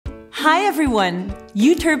Hi everyone!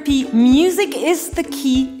 Euterpe Music is the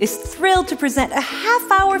Key is thrilled to present a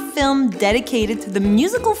half-hour film dedicated to the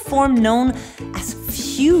musical form known as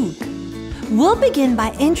Fugue. We'll begin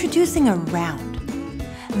by introducing a round.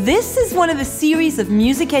 This is one of a series of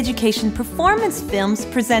music education performance films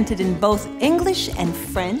presented in both English and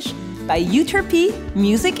French by Euterpe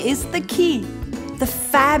Music is the Key. The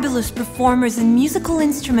fabulous performers and musical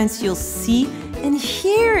instruments you'll see and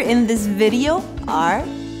hear in this video are...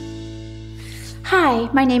 Hi,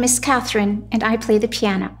 my name is Catherine, and I play the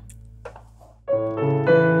piano.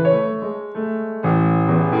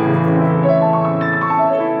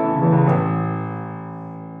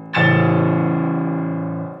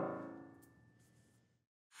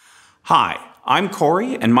 Hi, I'm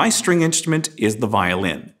Corey, and my string instrument is the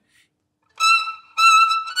violin.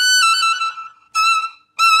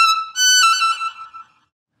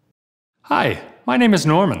 Hi, my name is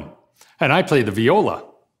Norman, and I play the viola.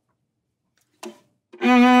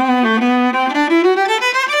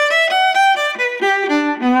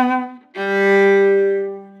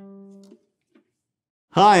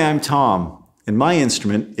 Hi, I'm Tom, and my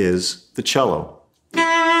instrument is the cello.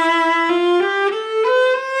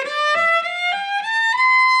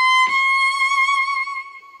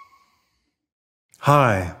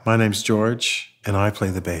 Hi, my name's George, and I play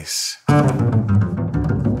the bass.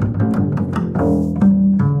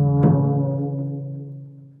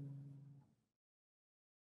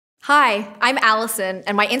 Hi, I'm Allison,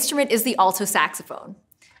 and my instrument is the alto saxophone.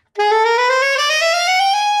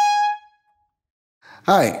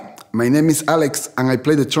 Hi, my name is Alex, and I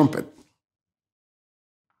play the trumpet.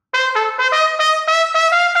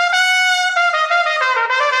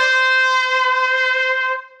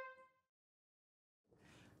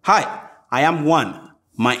 Hi, I am Juan.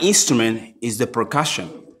 My instrument is the percussion.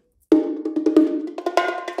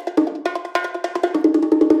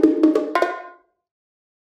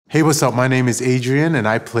 Hey, what's up? My name is Adrian, and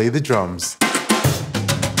I play the drums.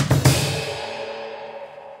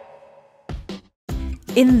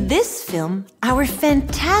 In this film, our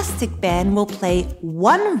fantastic band will play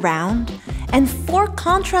one round and 4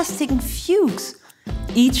 contrasting fugues,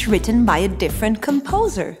 each written by a different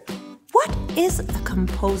composer. What is a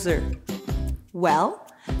composer? Well,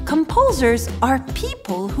 composers are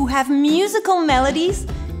people who have musical melodies,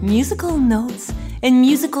 musical notes, and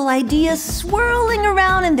musical ideas swirling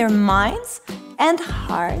around in their minds and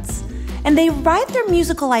hearts, and they write their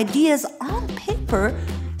musical ideas on paper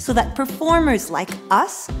so that performers like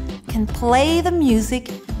us can play the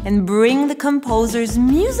music and bring the composer's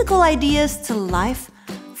musical ideas to life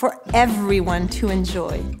for everyone to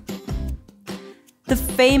enjoy. The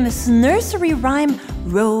famous nursery rhyme,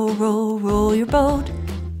 row, row, row your boat,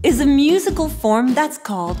 is a musical form that's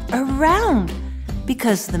called a round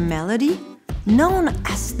because the melody, known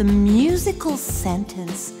as the musical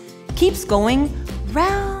sentence, keeps going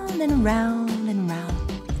round and round and round.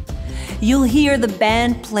 You'll hear the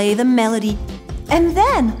band play the melody, and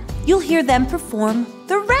then you'll hear them perform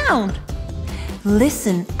the round.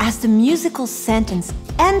 Listen as the musical sentence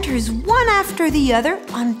enters one after the other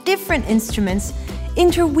on different instruments,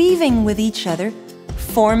 interweaving with each other,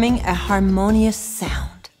 forming a harmonious sound.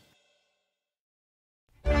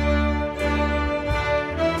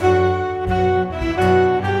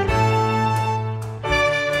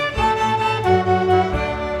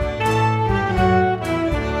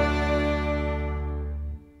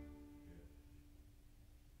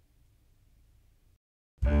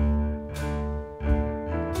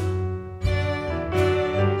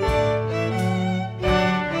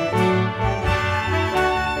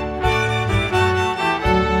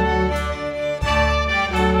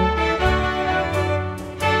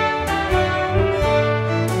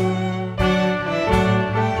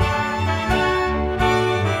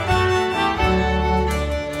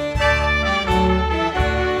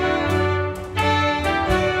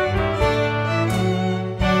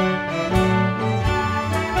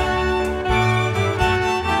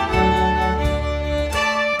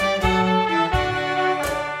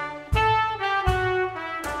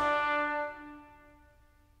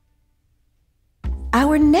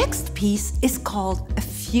 Our next piece is called a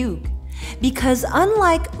fugue, because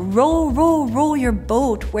unlike row, row, row your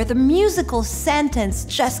boat, where the musical sentence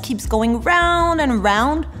just keeps going round and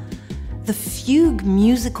round, the fugue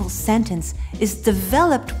musical sentence is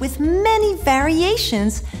developed with many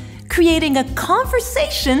variations, creating a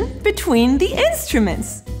conversation between the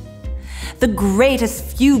instruments. The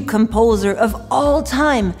greatest fugue composer of all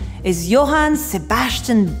time is Johann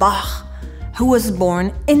Sebastian Bach, who was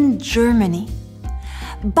born in Germany.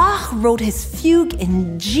 Bach wrote his fugue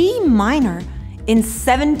in G minor in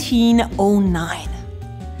 1709.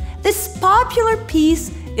 This popular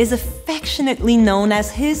piece is affectionately known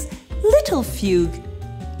as his Little Fugue.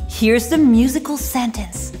 Here's the musical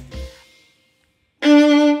sentence.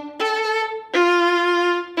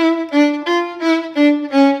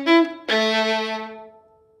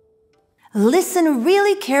 Listen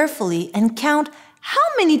really carefully and count how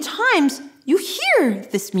many times you hear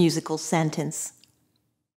this musical sentence.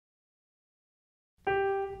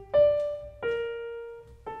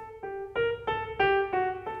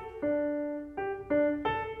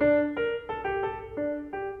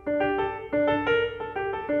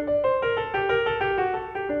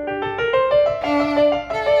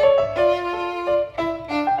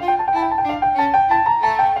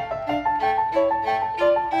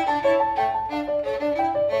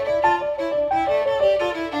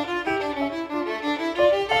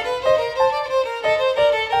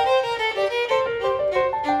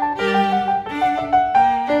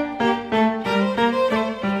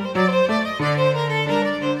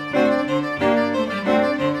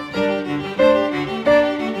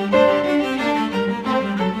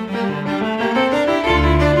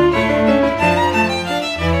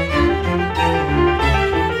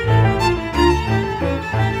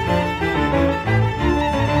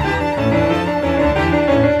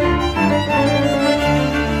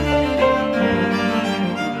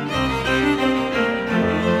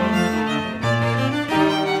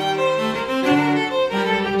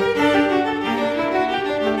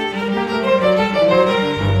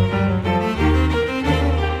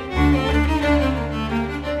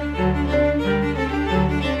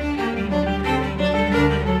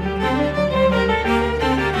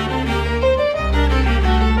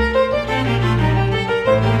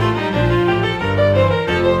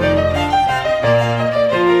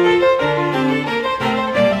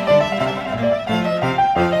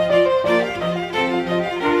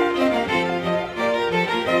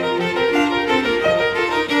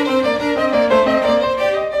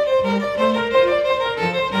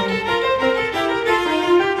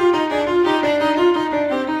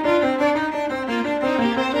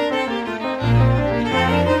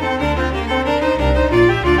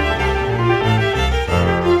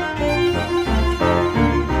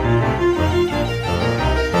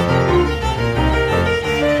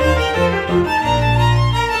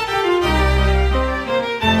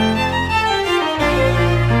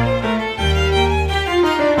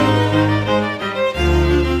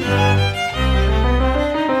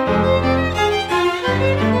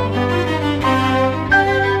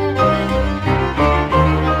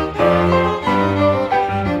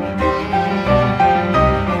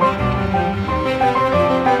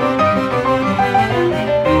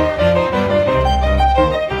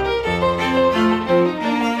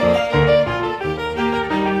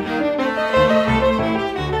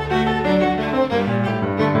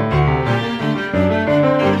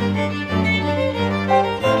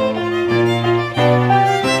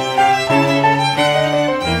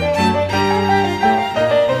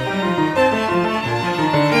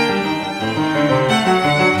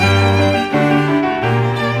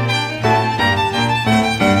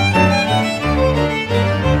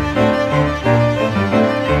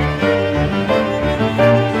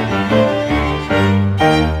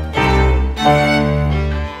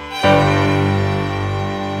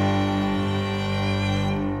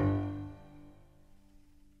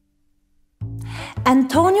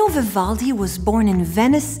 Antonio Vivaldi was born in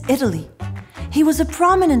Venice, Italy. He was a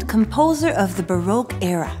prominent composer of the Baroque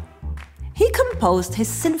era. He composed his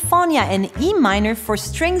Sinfonia in E minor for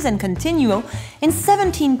strings and continuo in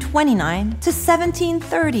 1729 to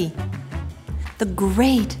 1730. The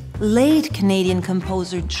great late Canadian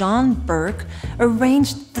composer John Burke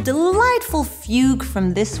arranged the delightful fugue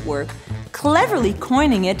from this work, cleverly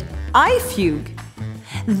coining it I Fugue.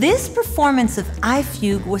 This performance of I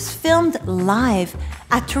Fugue was filmed live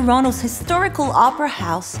at Toronto's historical Opera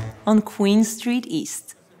House on Queen Street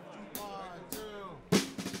East.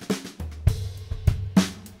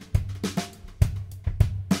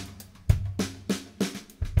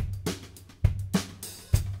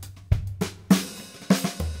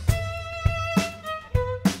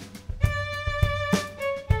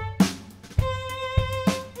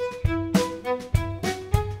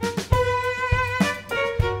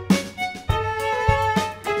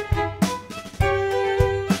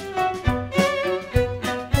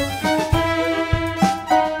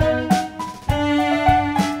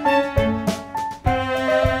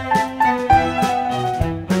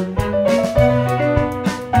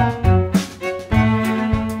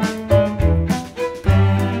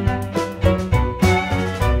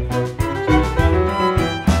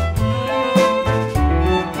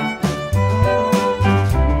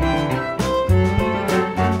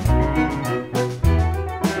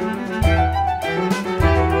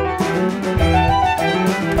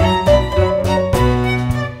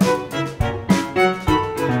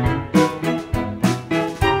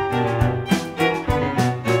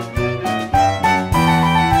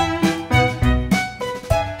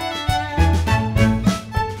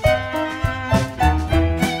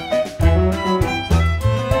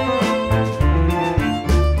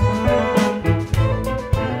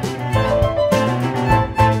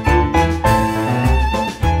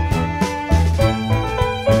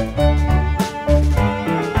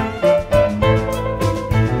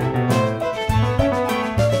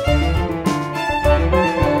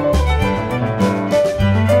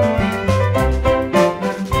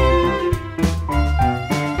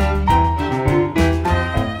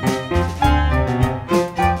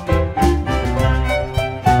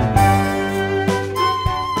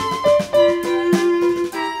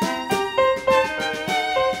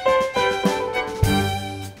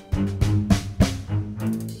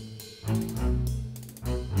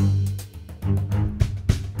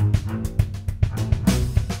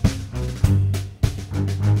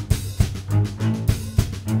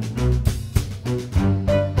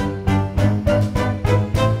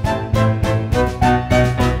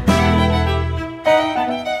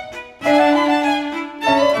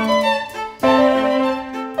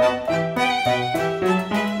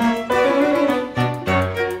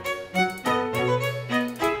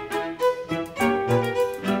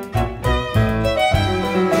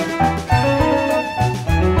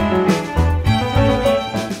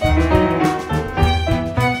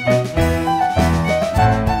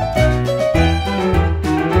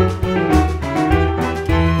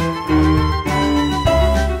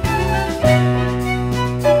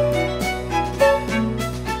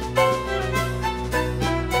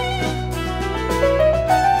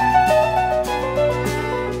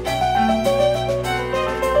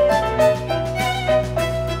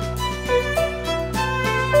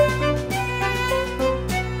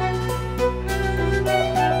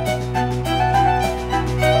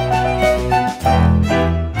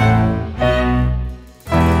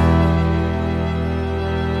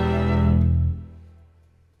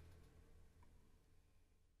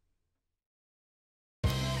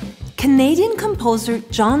 composer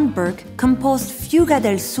John Burke composed Fuga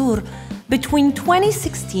del Sur between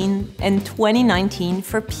 2016 and 2019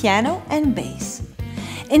 for piano and bass.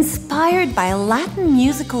 Inspired by Latin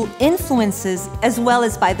musical influences as well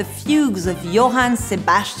as by the fugues of Johann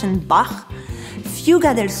Sebastian Bach,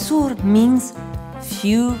 Fuga del Sur means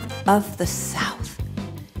Fugue of the South.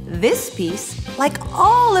 This piece, like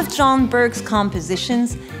all of John Burke's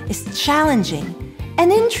compositions, is challenging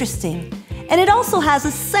and interesting, and it also has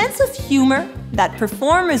a sense of humor that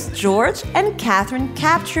performers George and Catherine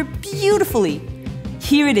capture beautifully.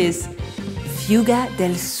 Here it is, Fuga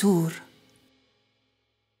del Sur.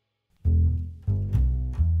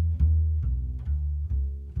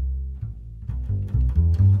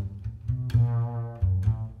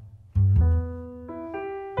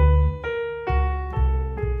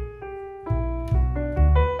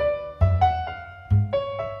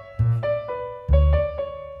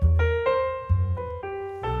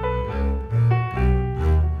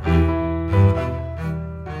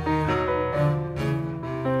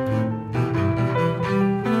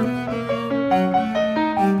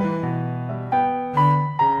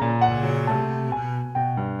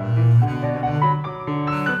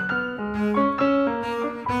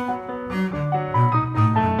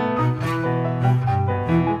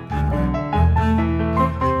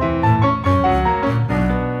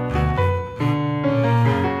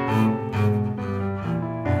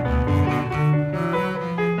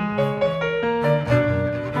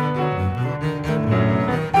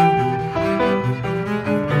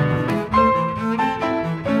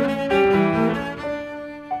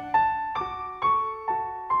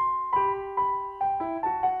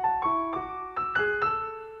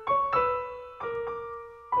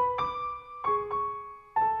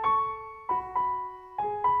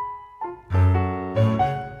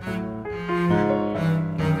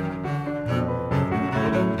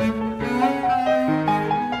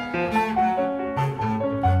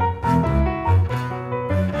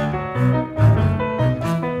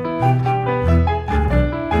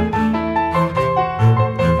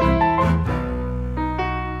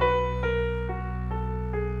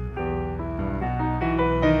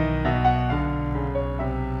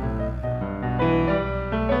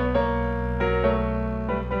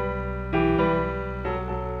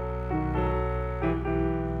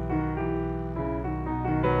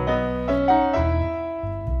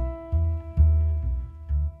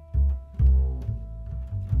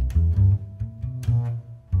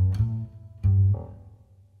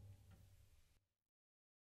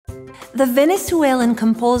 The Venezuelan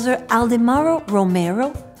composer Aldemaro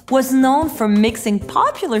Romero was known for mixing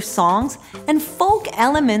popular songs and folk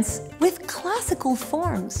elements with classical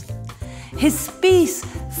forms. His piece,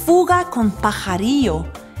 Fuga con Pajarillo,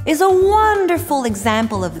 is a wonderful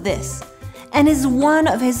example of this and is one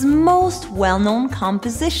of his most well-known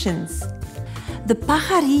compositions. The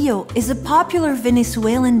pajarillo is a popular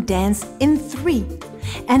Venezuelan dance in three,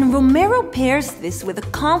 and Romero pairs this with a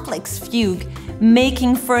complex fugue,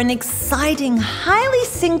 making for an exciting, highly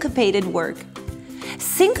syncopated work.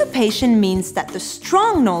 Syncopation means that the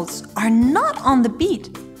strong notes are not on the beat.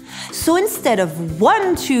 So instead of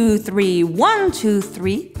 1, 2, 3, 1, 2,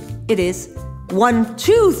 3, it is 1,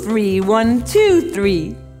 2, 3, 1, 2,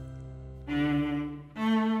 3.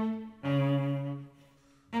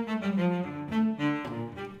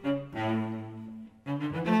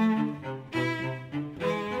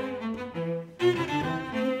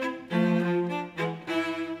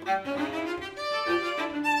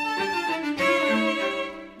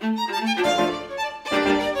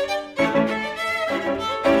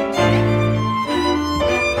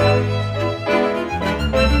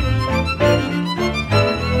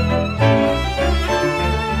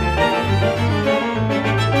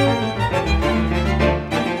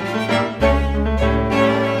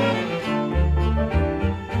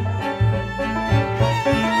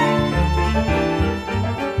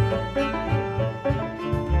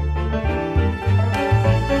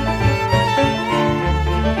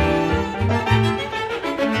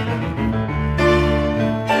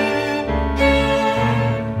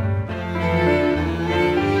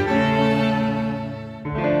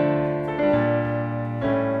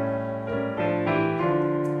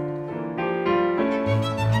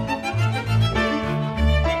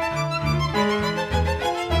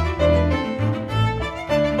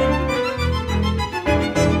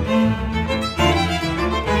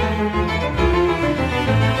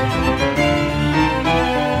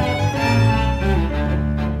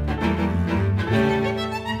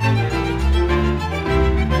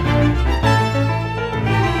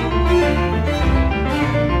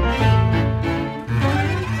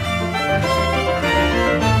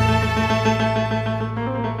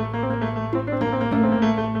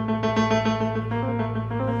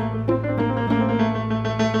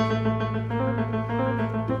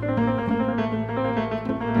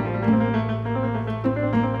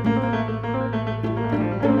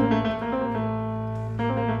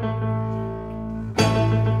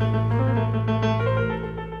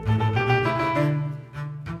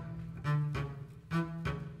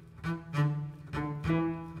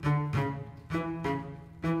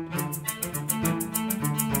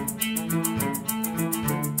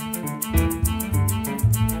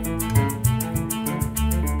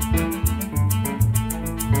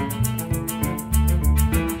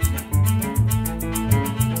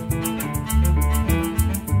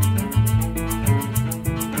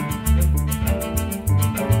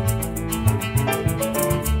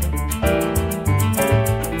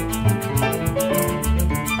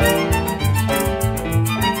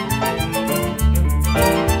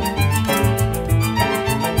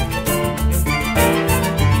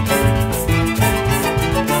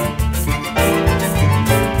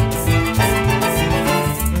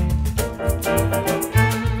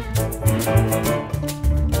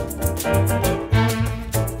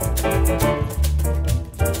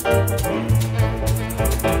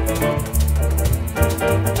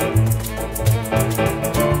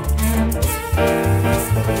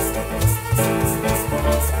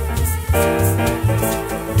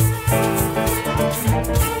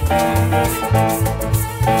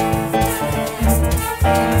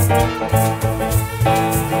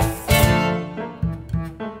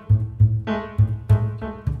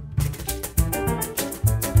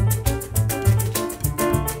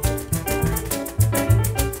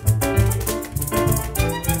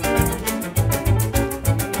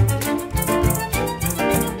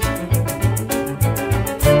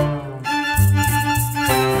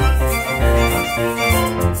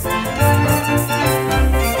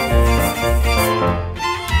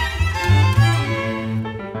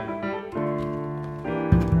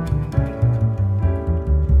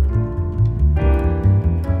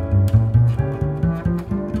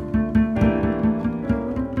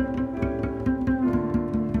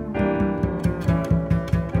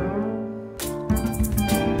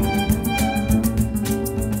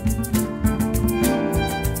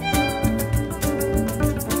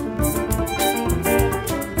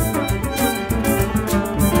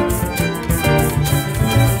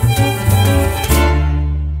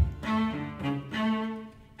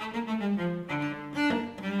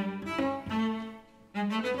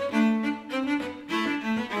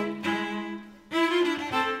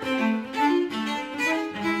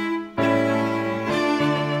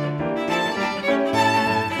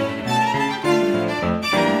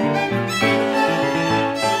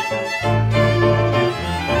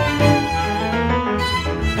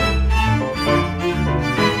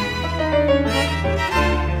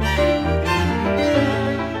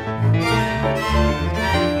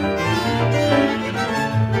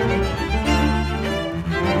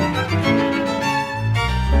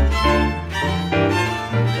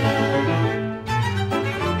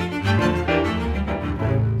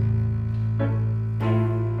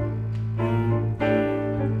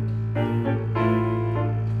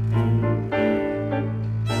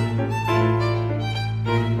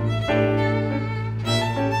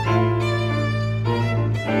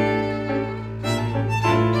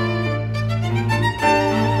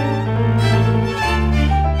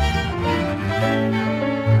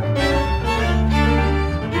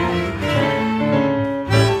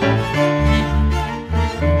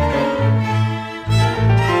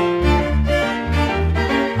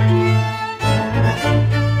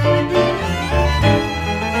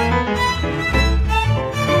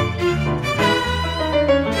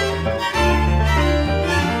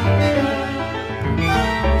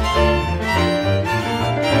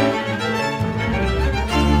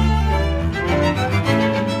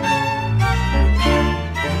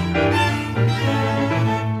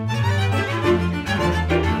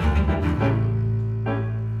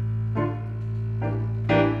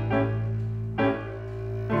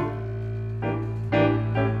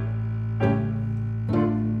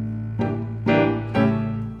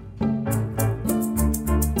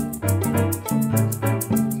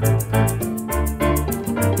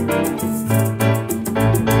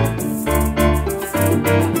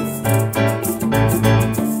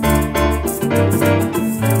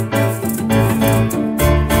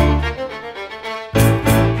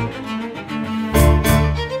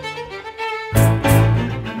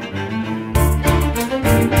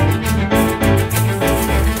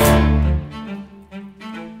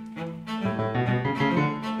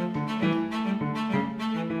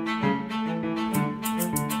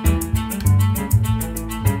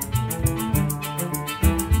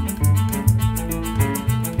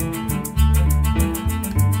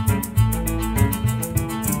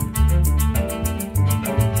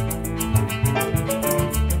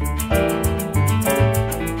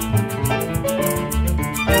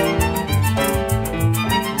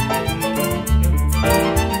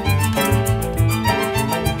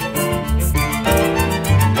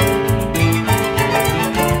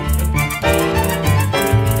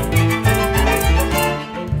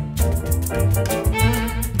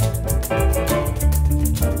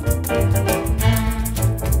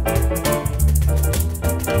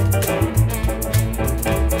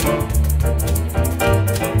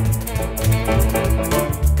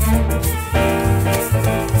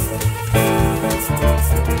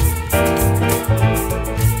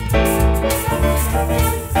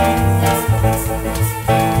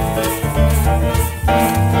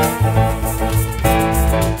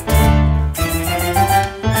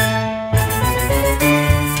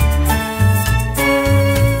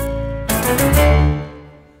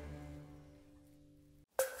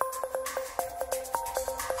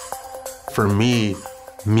 For me,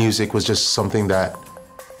 music was just something that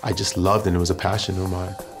I just loved, and it was a passion of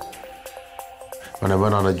mine. When I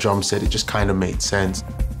went on a drum set, it just kind of made sense.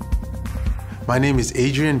 My name is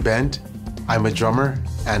Adrian Bent. I'm a drummer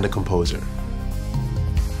and a composer.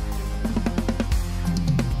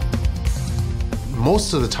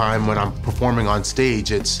 Most of the time when I'm performing on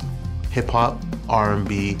stage, it's hip-hop,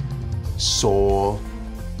 R&B, soul.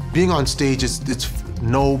 Being on stage, it's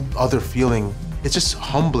no other feeling. It's just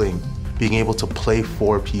humbling. Being able to play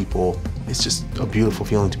for people, it's just a beautiful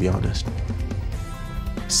feeling, to be honest.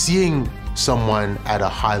 Seeing someone at a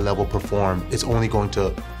high level perform is only going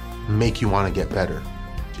to make you want to get better.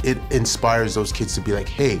 It inspires those kids to be like,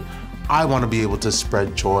 hey, I want to be able to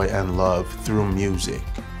spread joy and love through music.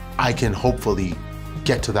 I can hopefully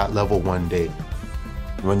get to that level one day.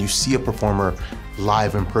 When you see a performer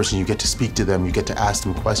live in person, you get to speak to them, you get to ask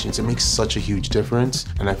them questions. It makes such a huge difference.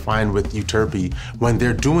 And I find with Euterpe, when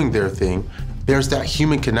they're doing their thing, there's that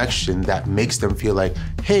human connection that makes them feel like,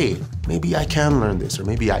 hey, maybe I can learn this, or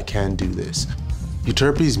maybe I can do this.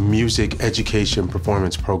 Euterpe's music education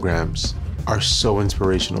performance programs are so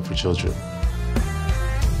inspirational for children.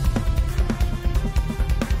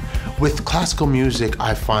 With classical music,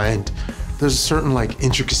 I find there's a certain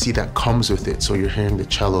intricacy that comes with it. So you're hearing the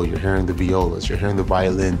cello, you're hearing the violas, you're hearing the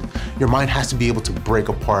violin. Your mind has to be able to break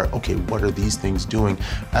apart, okay, what are these things doing?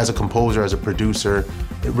 As a composer, as a producer,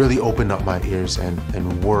 it really opened up my ears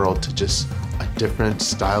and world to just a different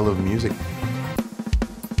style of music.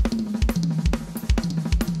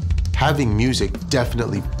 Having music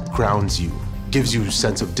definitely grounds you, gives you a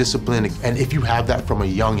sense of discipline, and if you have that from a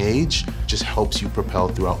young age, it just helps you propel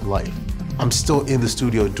throughout life. I'm still in the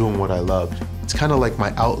studio doing what I love. It's kind of like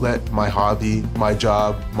my outlet, my hobby, my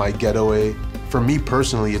job, my getaway. For me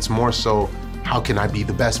personally, it's more so, how can I be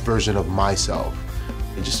the best version of myself?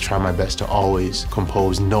 I just try my best to always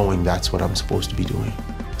compose knowing that's what I'm supposed to be doing.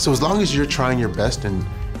 So as long as you're trying your best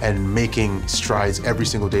and making strides every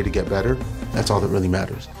single day to get better, that's all that really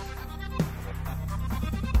matters.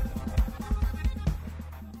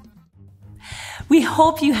 We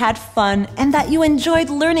hope you had fun and that you enjoyed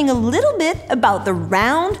learning a little bit about the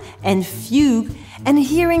round and fugue and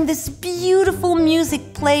hearing this beautiful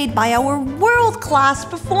music played by our world-class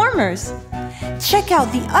performers. Check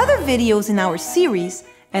out the other videos in our series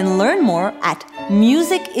and learn more at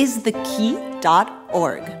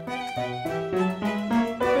musicisthekey.org.